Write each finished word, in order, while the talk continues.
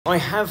I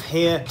have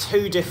here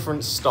two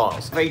different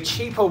styles. A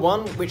cheaper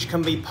one, which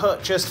can be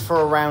purchased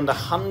for around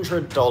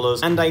 $100,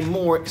 and a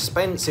more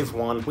expensive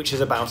one, which is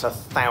about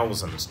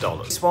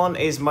 $1,000. This one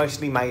is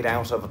mostly made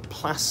out of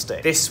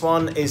plastic. This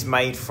one is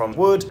made from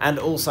wood and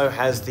also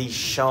has the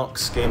shark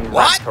skin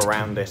wrap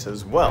around it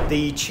as well.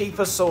 The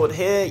cheaper sword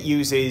here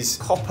uses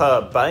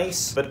copper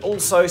base, but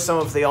also some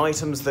of the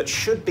items that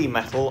should be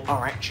metal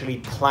are actually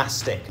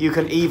plastic. You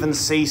can even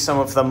see some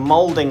of the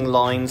molding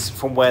lines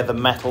from where the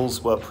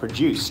metals were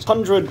produced.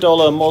 $100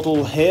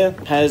 model here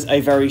has a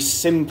very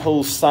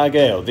simple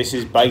sageo. This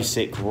is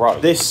basic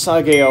rope. This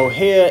sageo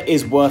here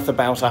is worth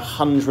about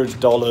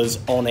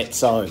 $100 on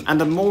its own.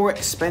 And a more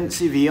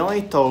expensive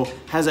iaito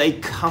has a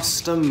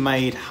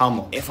custom-made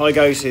hammer. If I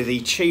go to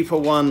the cheaper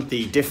one,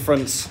 the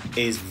difference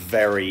is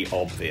very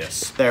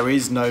obvious. There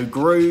is no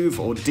groove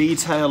or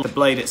detail. The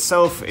blade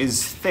itself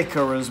is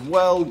thicker as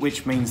well,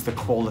 which means the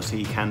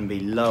quality can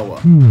be lower.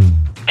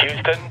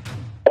 Houston,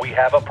 we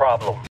have a problem.